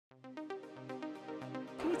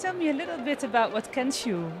tell me a little bit about what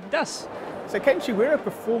Kenshoo does? So Kenshoo, we're a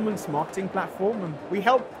performance marketing platform, and we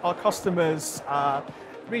help our customers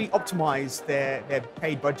really optimize their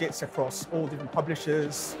paid budgets across all different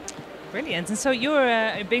publishers. Brilliant. And so you're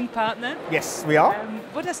a Bing partner. Yes, we are.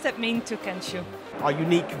 What does that mean to Kenshoo? Our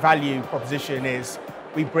unique value proposition is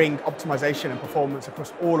we bring optimization and performance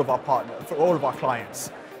across all of our partners, for all of our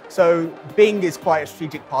clients. So Bing is quite a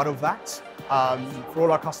strategic part of that. For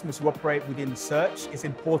all our customers who operate within search, it's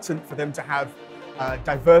important for them to have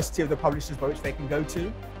diversity of the publishers by which they can go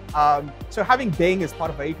to. So having Bing as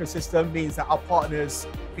part of our ecosystem means that our partners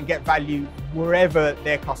can get value wherever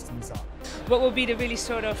their customers are. What will be the really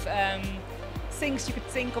sort of things you could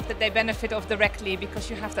think of that they benefit of directly because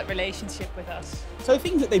you have that relationship with us? So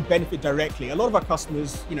things that they benefit directly, a lot of our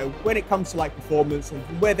customers, you know, when it comes to like performance and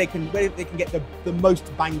where they can get the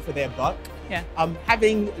most bang for their buck, yeah.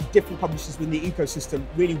 Having different publishers within the ecosystem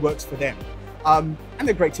really works for them. And they're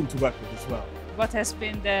a great team to work with as well. What has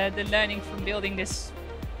been the learning from building this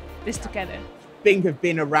together? Bing have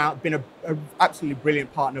been an absolutely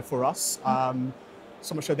brilliant partner for us.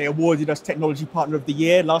 So much so they awarded us Technology Partner of the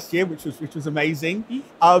Year last year, which was amazing.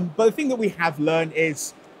 But the thing that we have learned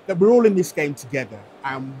is that we're all in this game together,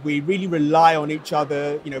 and we really rely on each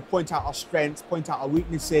other. You know, point out our strengths, point out our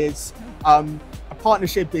weaknesses. A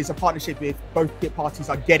partnership is a partnership if both parties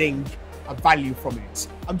are getting a value from it.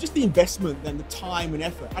 Just the investment and the time and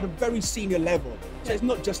effort at a very senior level. So it's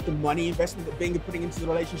not just the money investment that Bing are putting into the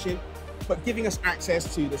relationship, but giving us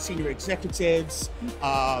access to the senior executives,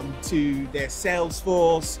 to their sales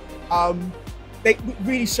force. It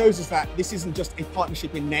really shows us that this isn't just a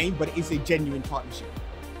partnership in name, but it is a genuine partnership.